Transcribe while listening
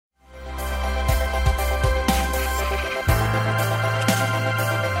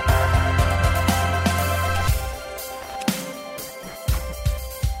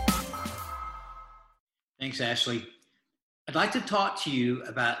Thanks, Ashley. I'd like to talk to you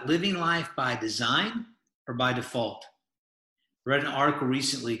about living life by design or by default. I read an article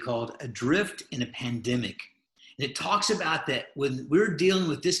recently called Adrift in a Pandemic. And it talks about that when we're dealing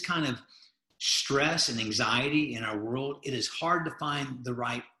with this kind of stress and anxiety in our world, it is hard to find the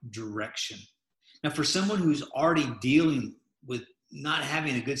right direction. Now, for someone who's already dealing with not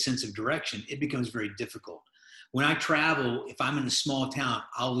having a good sense of direction, it becomes very difficult. When I travel, if I'm in a small town,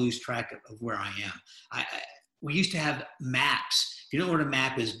 I'll lose track of where I am. We used to have maps. If you don't know what a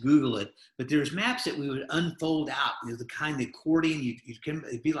map is, Google it. But there's maps that we would unfold out, the kind of accordion,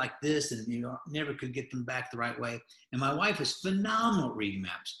 it'd be like this, and you never could get them back the right way. And my wife is phenomenal at reading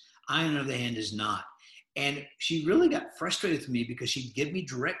maps. I, on the other hand, is not. And she really got frustrated with me because she'd give me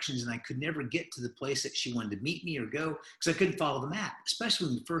directions and I could never get to the place that she wanted to meet me or go because I couldn't follow the map, especially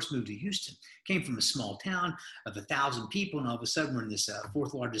when we first moved to Houston. Came from a small town of 1,000 people, and all of a sudden we're in this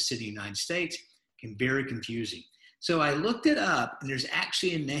fourth largest city in the United States. It became very confusing. So I looked it up, and there's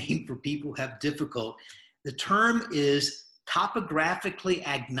actually a name for people who have difficult. The term is topographically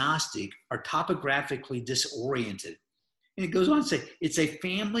agnostic or topographically disoriented. And it goes on to say it's a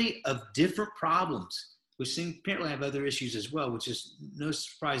family of different problems, which apparently have other issues as well, which is no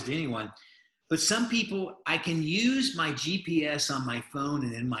surprise to anyone. But some people, I can use my GPS on my phone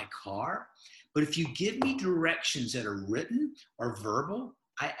and in my car, but if you give me directions that are written or verbal,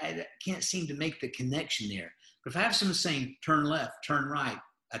 I can't seem to make the connection there. But if I have someone saying, turn left, turn right,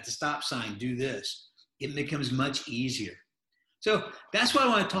 at the stop sign, do this, it becomes much easier. So that's what I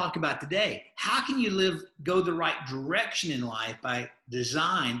want to talk about today. How can you go the right direction in life by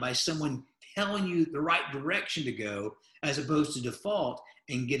design, by someone telling you the right direction to go, as opposed to default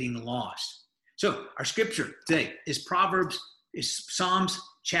and getting lost? So our scripture today is Psalms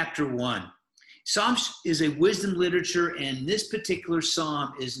chapter 1. Psalms is a wisdom literature, and this particular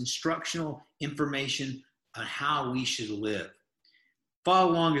psalm is instructional information on how we should live.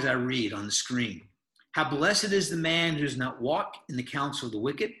 Follow along as I read on the screen. How blessed is the man who does not walk in the counsel of the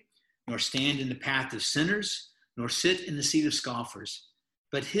wicked, nor stand in the path of sinners, nor sit in the seat of scoffers.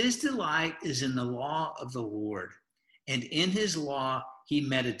 But his delight is in the law of the Lord, and in his law he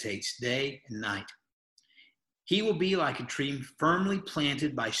meditates day and night. He will be like a tree firmly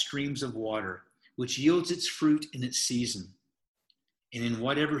planted by streams of water, which yields its fruit in its season. And in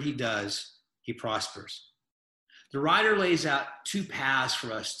whatever he does, he prospers. The writer lays out two paths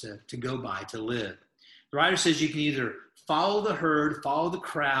for us to go by, to live. The writer says you can either follow the herd, follow the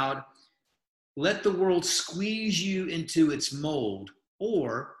crowd, let the world squeeze you into its mold,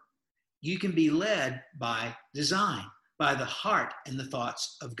 or you can be led by design, by the heart and the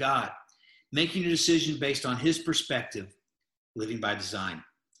thoughts of God, making a decision based on his perspective, living by design.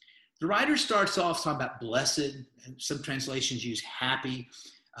 The writer starts off talking about blessed, and some translations use happy.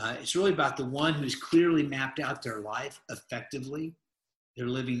 It's really about the one who's clearly mapped out their life effectively. They're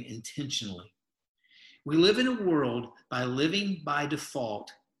living intentionally. We live in a world by living by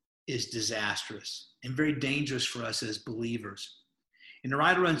default is disastrous and very dangerous for us as believers. And the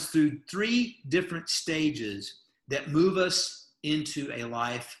writer runs through three different stages that move us into a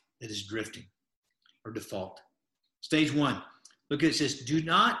life that is drifting or default. Stage one, look at it, says, do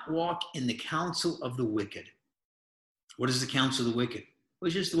not walk in the counsel of the wicked. What is the counsel of the wicked? Well,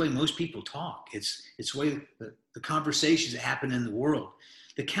 it's just the way most people talk. It's the way the conversations that happen in the world.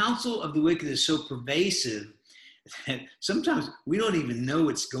 The counsel of the wicked is so pervasive that sometimes we don't even know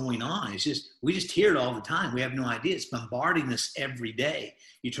what's going on. We just hear it all the time. We have no idea. It's bombarding us every day.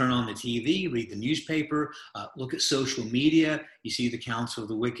 You turn on the TV, read the newspaper, look at social media, you see the counsel of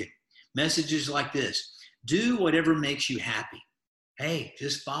the wicked. Messages like this: do whatever makes you happy. Hey,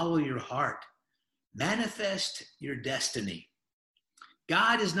 just follow your heart. Manifest your destiny.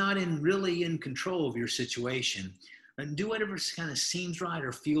 God is not really in control of your situation. And do whatever kind of seems right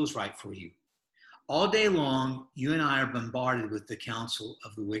or feels right for you. All day long, you and I are bombarded with the counsel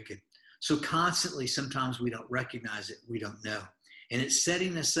of the wicked. So constantly, sometimes we don't recognize it. We don't know. And it's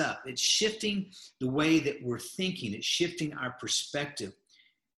setting us up. It's shifting the way that we're thinking. It's shifting our perspective.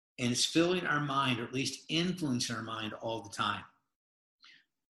 And it's filling our mind, or at least influencing our mind all the time.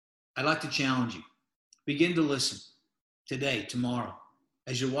 I'd like to challenge you. Begin to listen today, tomorrow,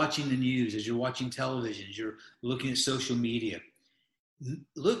 as you're watching the news, as you're watching television, as you're looking at social media.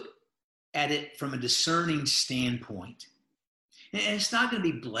 Look at it from a discerning standpoint. And it's not going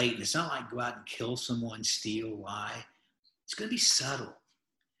to be blatant. It's not like go out and kill someone, steal, lie. It's going to be subtle.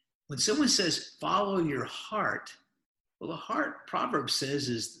 When someone says, follow your heart, well, the heart, Proverbs says,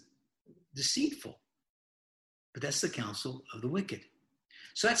 is deceitful. But that's the counsel of the wicked.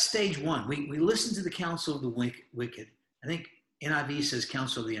 So that's stage one. We listen to the counsel of the wicked. I think NIV says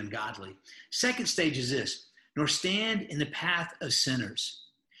counsel of the ungodly. Second stage is this, nor stand in the path of sinners.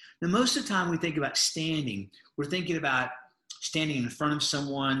 Now, most of the time we think about standing, we're thinking about standing in front of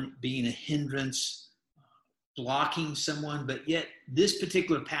someone, being a hindrance, blocking someone, but yet this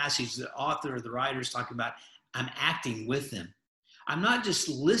particular passage, the author or the writer is talking about, I'm acting with them. I'm not just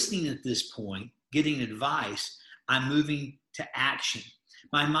listening at this point, getting advice, I'm moving to action.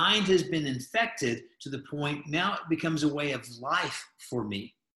 My mind has been infected to the point now it becomes a way of life for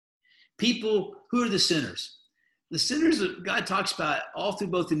me. People, who are the sinners? The sinners that God talks about all through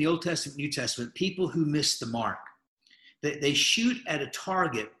both in the Old Testament and New Testament, people who miss the mark. They shoot at a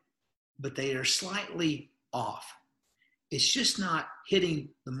target, but they are slightly off. It's just not hitting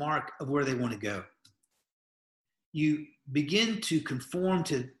the mark of where they want to go. You begin to conform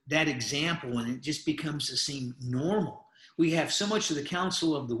to that example and it just becomes to seem normal. We have so much of the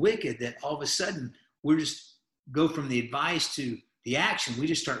counsel of the wicked that all of a sudden we just go from the advice to the action. We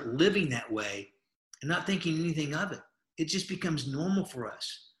just start living that way and not thinking anything of it. It just becomes normal for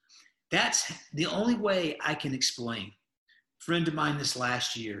us. That's the only way I can explain. A friend of mine this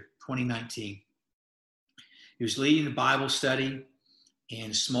last year, 2019, he was leading a Bible study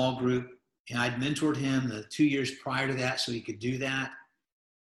in a small group, and I'd mentored him the 2 years prior to that so he could do that.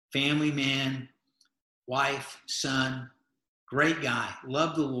 Family man, wife, son, great guy,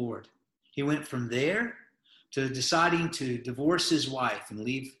 loved the Lord. He went from there to deciding to divorce his wife and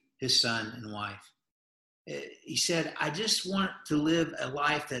leave his son and wife. He said, I just want to live a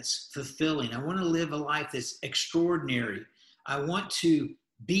life that's fulfilling. I want to live a life that's extraordinary. I want to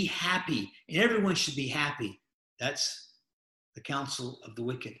be happy, and everyone should be happy. That's the counsel of the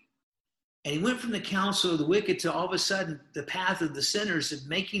wicked. And he went from the counsel of the wicked to all of a sudden the path of the sinners of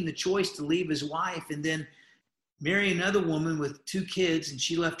making the choice to leave his wife and then marry another woman with 2 kids, and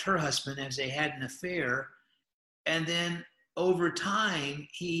she left her husband as they had an affair. And then over time,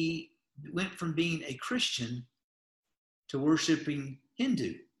 he went from being a Christian to worshiping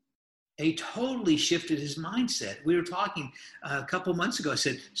Hindu. He totally shifted his mindset. We were talking a couple months ago. I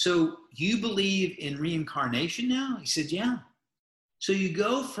said, so you believe in reincarnation now? He said, yeah. So you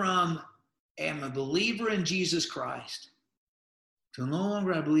go from, I'm a believer in Jesus Christ, to no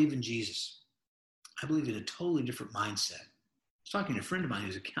longer I believe in Jesus. I believe in a totally different mindset. I was talking to a friend of mine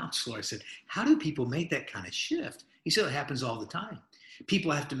who's a counselor. I said, how do people make that kind of shift? He said, it happens all the time.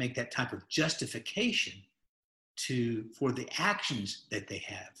 People have to make that type of justification for the actions that they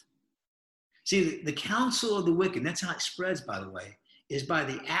have. See, the counsel of the wicked, that's how it spreads, by the way, is by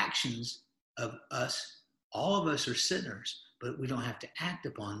the actions of us. All of us are sinners, but we don't have to act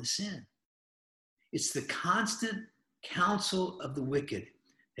upon the sin. It's the constant counsel of the wicked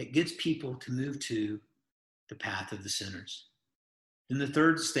that gets people to move to the path of the sinners. Then the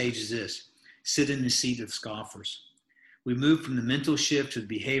third stage is this, sit in the seat of scoffers. We move from the mental shift to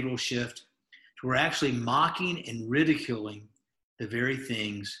the behavioral shift to we're actually mocking and ridiculing the very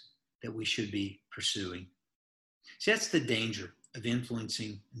things that we should be pursuing. See, that's the danger of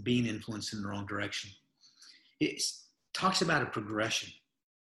influencing, being influenced in the wrong direction. It talks about a progression.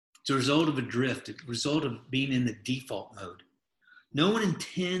 It's a result of a drift, a result of being in the default mode. No one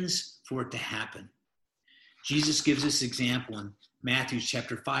intends for it to happen. Jesus gives this example in Matthew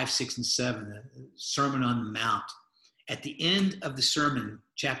chapter 5, 6, and 7, the Sermon on the Mount. At the end of the sermon,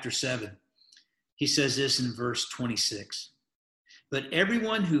 chapter 7, he says this in verse 26. But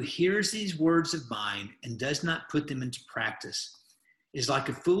everyone who hears these words of mine and does not put them into practice is like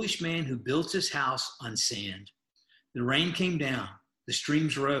a foolish man who built his house on sand. The rain came down, the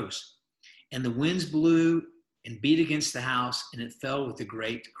streams rose, and the winds blew and beat against the house, and it fell with a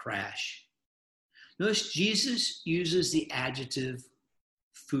great crash. Notice Jesus uses the adjective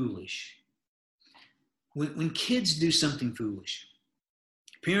foolish. When kids do something foolish,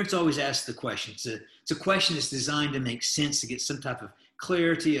 parents always ask the question. It's a question that's designed to make sense, to get some type of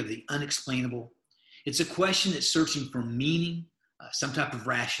clarity of the unexplainable. It's a question that's searching for meaning, some type of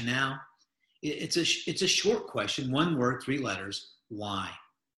rationale. It's a short question, 1 word, 3 letters, why?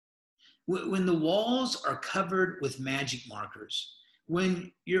 When the walls are covered with magic markers,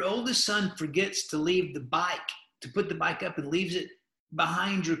 when your oldest son forgets to leave the bike, to put the bike up and leaves it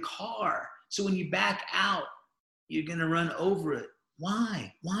behind your car, so when you back out, you're going to run over it.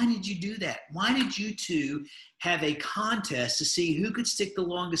 Why? Why did you do that? Why did you two have a contest to see who could stick the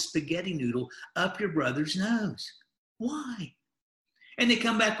longest spaghetti noodle up your brother's nose? Why? And they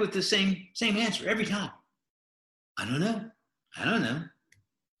come back with the same answer every time. I don't know.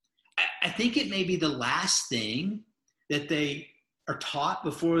 I think it may be the last thing that they are taught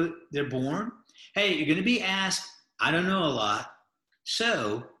before they're born. Hey, you're going to be asked, I don't know a lot.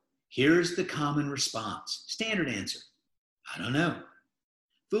 So here's the common response. Standard answer. I don't know.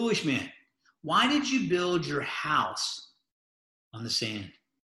 Foolish man, why did you build your house on the sand?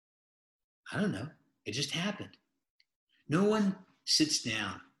 I don't know. It just happened. No one sits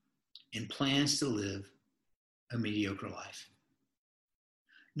down and plans to live a mediocre life.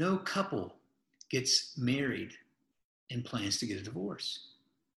 No couple gets married and plans to get a divorce.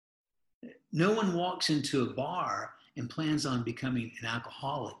 No one walks into a bar and plans on becoming an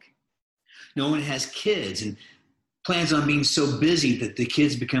alcoholic. No one has kids and plans on being so busy that the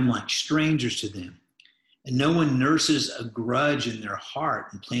kids become like strangers to them. And no one nurses a grudge in their heart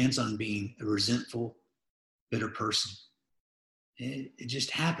and plans on being a resentful, bitter person. It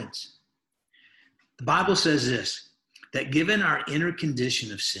just happens. The Bible says this, that given our inner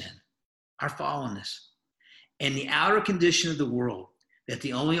condition of sin, our fallenness, and the outer condition of the world, that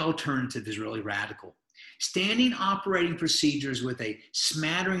the only alternative is really radical. Standing operating procedures with a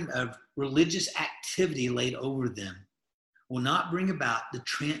smattering of religious activity laid over them will not bring about the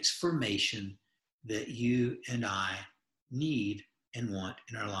transformation that you and I need and want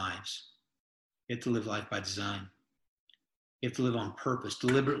in our lives. You have to live life by design. You have to live on purpose,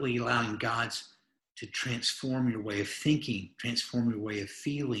 deliberately allowing God's to transform your way of thinking, transform your way of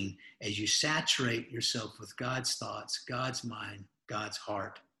feeling as you saturate yourself with God's thoughts, God's mind, God's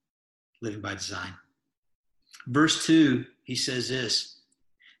heart, living by design. Verse 2, he says this,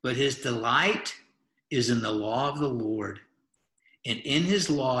 but his delight is in the law of the Lord, and in his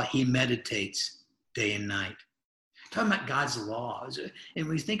law he meditates day and night. Talking about God's law. And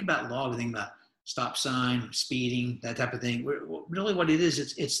when you think about law, we think about stop sign, speeding, that type of thing. Really what it is,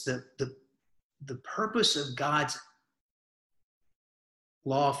 it's the purpose of God's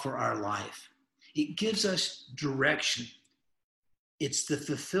law for our life. It gives us direction. It's the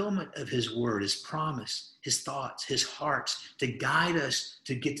fulfillment of his word, his promise, his thoughts, his hearts to guide us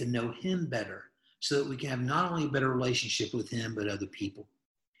to get to know him better so that we can have not only a better relationship with him, but other people.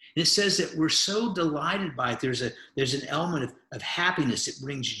 And it says that we're so delighted by it. There's an element of happiness. It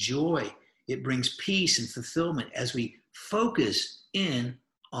brings joy. It brings peace and fulfillment as we focus in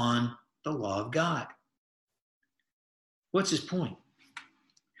on the law of God. What's his point?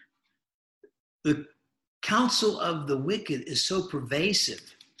 The counsel of the wicked is so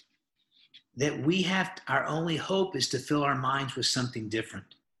pervasive that our only hope is to fill our minds with something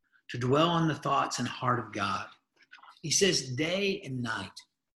different, to dwell on the thoughts and heart of God. He says day and night.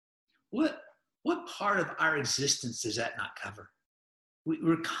 What part of our existence does that not cover?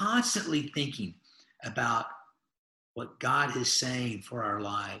 We're constantly thinking about what God is saying for our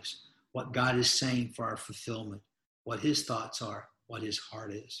lives, what God is saying for our fulfillment, what his thoughts are, what his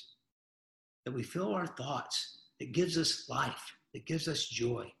heart is. That we fill our thoughts. It gives us life. It gives us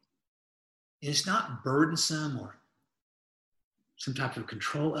joy. And it's not burdensome or some type of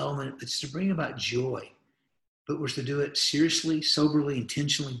control element. It's to bring about joy. But we're to do it seriously, soberly,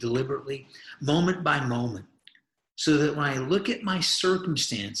 intentionally, deliberately, moment by moment. So that when I look at my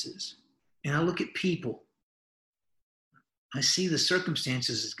circumstances and I look at people, I see the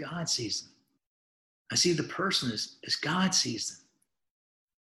circumstances as God sees them. I see the person as God sees them.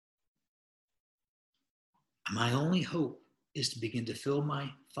 My only hope is to begin to fill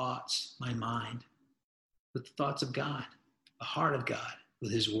my thoughts, my mind, with the thoughts of God, the heart of God,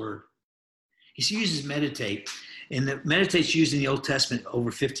 with his word. He uses meditate, and the meditate's used in the Old Testament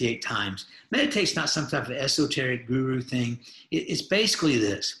over 58 times. Meditate's not some type of esoteric guru thing. It's basically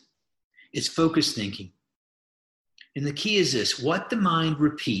this. It's focused thinking. And the key is this: what the mind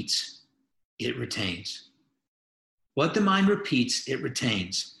repeats, it retains. What the mind repeats, it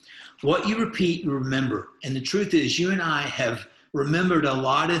retains. What you repeat, you remember. And the truth is, you and I have remembered a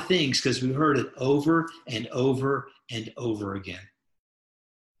lot of things because we've heard it over and over and over again.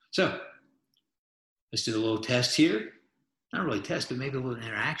 So, let's do a little test here. Not really a test, but maybe a little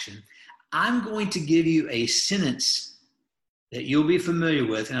interaction. I'm going to give you a sentence that you'll be familiar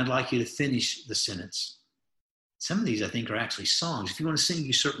with, and I'd like you to finish the sentence. Some of these, I think, are actually songs. If you want to sing,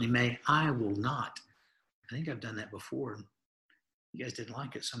 you certainly may. I will not. I think I've done that before. You guys didn't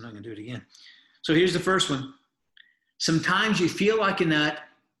like it, so I'm not going to do it again. So here's the first one. Sometimes you feel like a nut.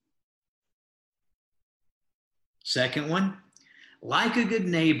 Second one, like a good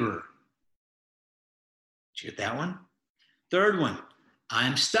neighbor. Did you get that one? Third one,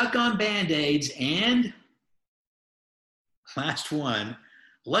 I'm stuck on Band-Aids. And last one,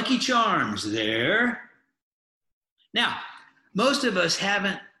 Lucky Charms there. Now, most of us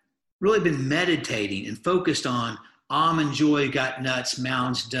haven't really been meditating and focused on Almond Joy got nuts,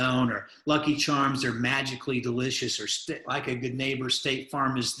 Mounds don't, or Lucky Charms, they're magically delicious, or like a good neighbor, State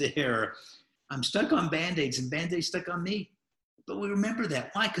Farm is there. I'm stuck on Band-Aids and Band-Aids stuck on me. But we remember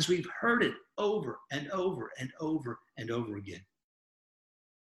that. Why? Because we've heard it over and over and over and over again.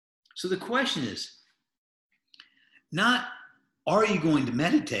 So the question is not, are you going to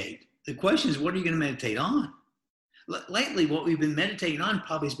meditate? The question is, what are you going to meditate on? Lately, what we've been meditating on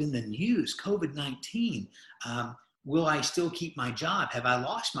probably has been the news, COVID-19. Will I still keep my job? Have I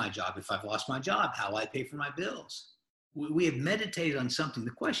lost my job? If I've lost my job, how will I pay for my bills? We have meditated on something.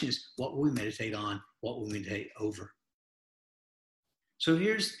 The question is, what will we meditate on? What will we meditate over? So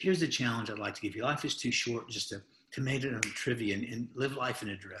here's the challenge I'd like to give you. Life is too short just to meditate on trivia and live life in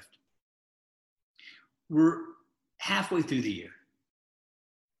a drift. We're halfway through the year.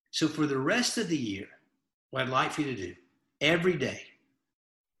 So for the rest of the year, what I'd like for you to do, every day,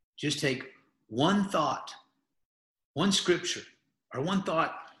 just take one thought, one scripture, or one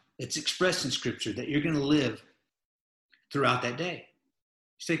thought that's expressed in scripture that you're going to live throughout that day.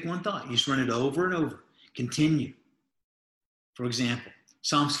 Just take one thought. You just run it over and over. Continue. For example,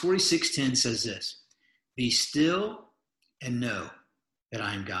 Psalms 46:10 says this, "Be still and know that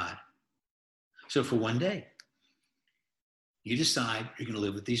I am God." So for one day, you decide you're going to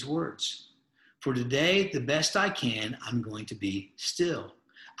live with these words. For today, the best I can, I'm going to be still.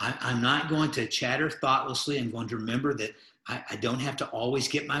 I'm not going to chatter thoughtlessly. I'm going to remember that I don't have to always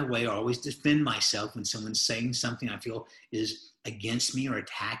get my way or always defend myself when someone's saying something I feel is against me or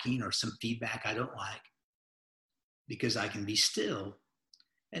attacking or some feedback I don't like. Because I can be still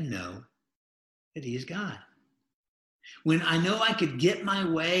and know that he is God. When I know I could get my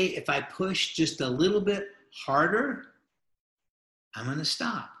way if I push just a little bit harder, I'm going to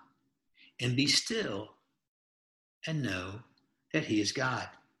stop and be still and know that he is God.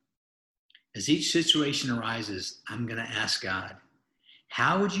 As each situation arises, I'm going to ask God,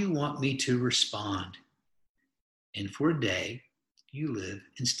 how would you want me to respond? And for a day, you live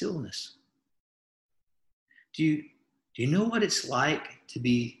in stillness. Do you know what it's like to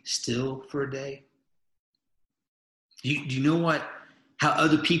be still for a day? Do you know how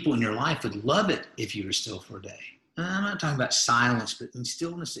other people in your life would love it if you were still for a day? I'm not talking about silence, but in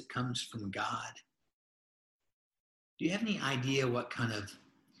stillness that comes from God. Do you have any idea what kind of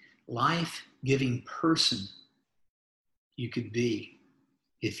life-giving person you could be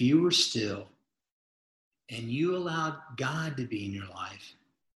if you were still and you allowed God to be in your life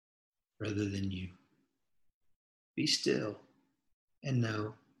rather than you? Be still and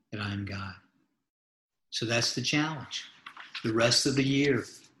know that I am God. So that's the challenge. The rest of the year,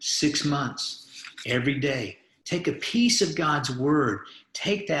 6 months, every day, take a piece of God's word,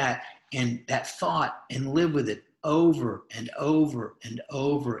 take that and that thought and live with it over and over and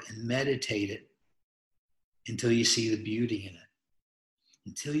over and meditate it until you see the beauty in it,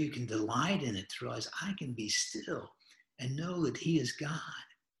 until you can delight in it to realize I can be still and know that he is God.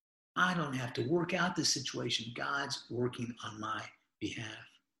 I don't have to work out this situation. God's working on my behalf.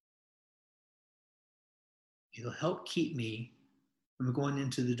 It'll help keep me from going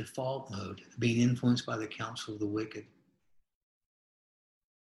into the default mode, being influenced by the counsel of the wicked,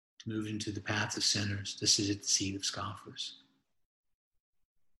 to move into the path of sinners, to sit at the seat of scoffers.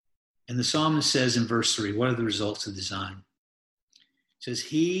 And the psalmist says in verse 3, what are the results of design? It says,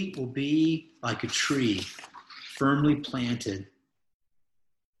 he will be like a tree firmly planted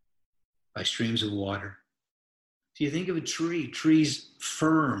by streams of water. So you think of a tree, tree's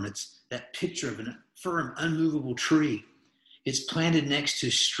firm. It's that picture of a firm, unmovable tree. It's planted next to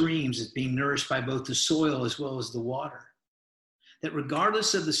streams. It's being nourished by both the soil as well as the water. That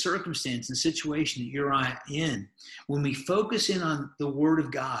regardless of the circumstance and situation that you're in, when we focus in on the Word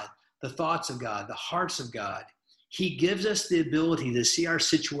of God, the thoughts of God, the hearts of God, he gives us the ability to see our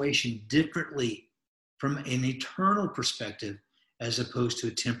situation differently from an eternal perspective as opposed to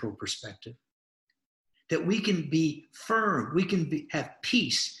a temporal perspective. That we can be firm, we can have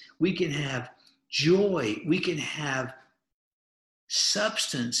peace, we can have joy, we can have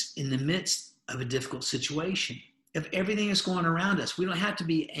substance in the midst of a difficult situation. If everything is going around us, we don't have to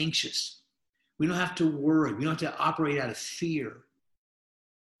be anxious. We don't have to worry. We don't have to operate out of fear.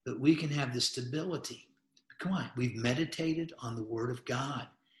 But we can have the stability. Come on, we've meditated on the Word of God.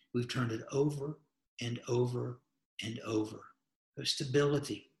 We've turned it over and over and over. There's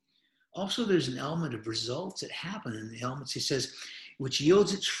stability. Also, there's an element of results that happen in the elements. He says, which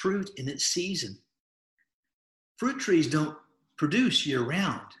yields its fruit in its season. Fruit trees don't produce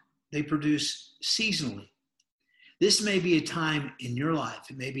year-round. They produce seasonally. This may be a time in your life.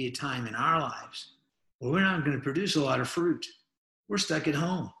 It may be a time in our lives where we're not going to produce a lot of fruit. We're stuck at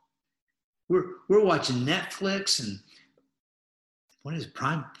home. We're watching Netflix and what is it,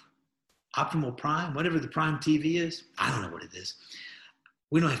 Prime, Optimal Prime, whatever the Prime TV is. I don't know what it is.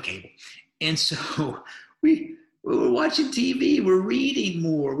 We don't have cable. And so we We're watching TV. We're reading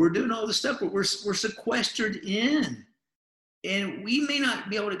more. We're doing all this stuff, but we're sequestered in. And we may not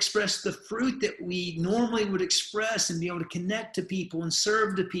be able to express the fruit that we normally would express and be able to connect to people and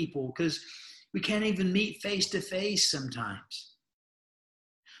serve to people because we can't even meet face to face sometimes.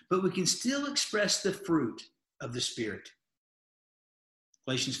 But we can still express the fruit of the Spirit.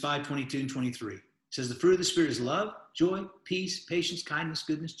 Galatians 5:22 and 23 says the fruit of the Spirit is love, joy, peace, patience, kindness,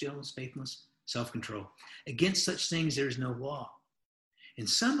 goodness, gentleness, faithfulness, self-control. Against such things there is no law. And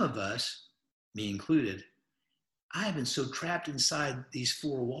some of us, me included, I have been so trapped inside these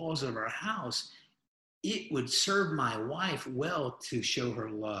four walls of our house, it would serve my wife well to show her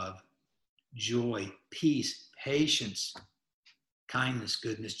love, joy, peace, patience, kindness,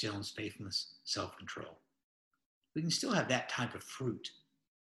 goodness, gentleness, faithfulness, self-control. We can still have that type of fruit.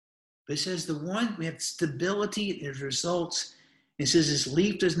 But it says we have stability in his results. It says his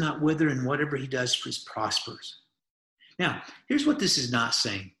leaf does not wither and whatever he does prospers. Now, here's what this is not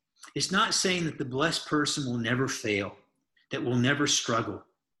saying. It's not saying that the blessed person will never fail, that will never struggle.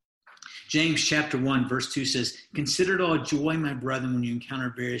 James chapter 1, verse 2 says, consider it all joy, my brethren, when you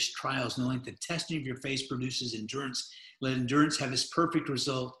encounter various trials, knowing that the testing of your faith produces endurance. Let endurance have its perfect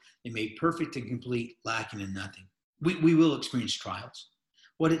result, and made perfect and complete, lacking in nothing. We will experience trials.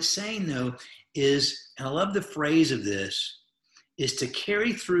 What it's saying, though, is, and I love the phrase of this, is to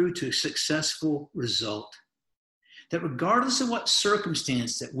carry through to a successful result. That regardless of what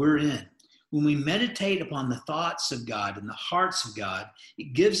circumstance that we're in, when we meditate upon the thoughts of God and the hearts of God,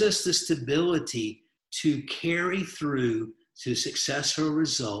 it gives us the stability to carry through to a successful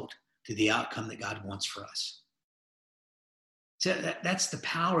result, to the outcome that God wants for us. So that's the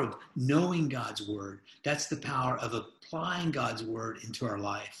power of knowing God's word. That's the power of applying God's word into our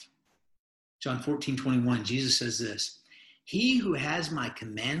life. John 14:21, Jesus says this, he who has my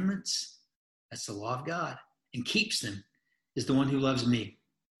commandments, that's the law of God, and keeps them is the one who loves me.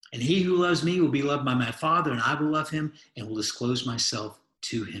 And he who loves me will be loved by my Father, and I will love him and will disclose myself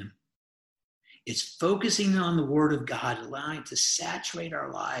to him. It's focusing on the word of God, allowing it to saturate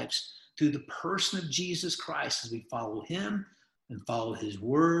our lives through the person of Jesus Christ as we follow him and follow his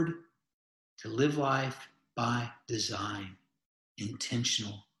word to live life by design,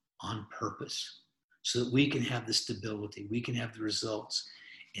 intentional, on purpose, so that we can have the stability, we can have the results,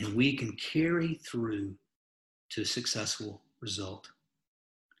 and we can carry through to a successful result.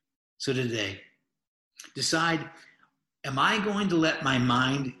 So today, decide, am I going to let my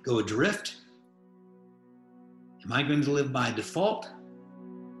mind go adrift? Am I going to live by default?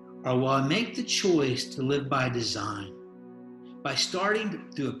 Or will I make the choice to live by design? By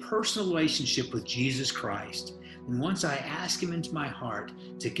starting through a personal relationship with Jesus Christ. And once I ask him into my heart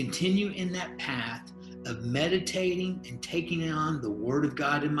to continue in that path of meditating and taking on the word of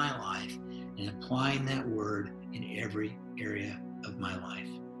God in my life and applying that word in every area of my life.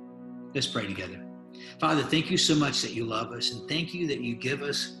 Let's pray together. Father, thank you so much that you love us, and thank you that you give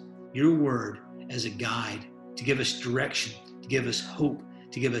us your word as a guide, to give us direction, to give us hope,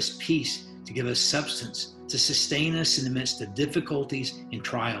 to give us peace, to give us substance, to sustain us in the midst of difficulties and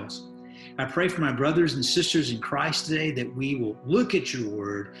trials. I pray for my brothers and sisters in Christ today that we will look at your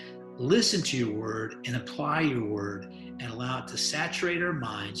word, listen to your word, and apply your word, and allow it to saturate our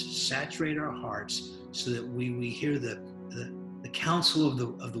minds, saturate our hearts, so that we hear the counsel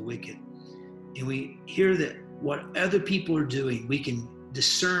of the wicked. And we hear that what other people are doing, we can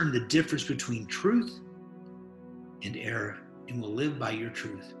discern the difference between truth and error, and will live by your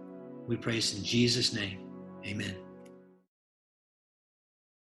truth. We pray this in Jesus' name. Amen.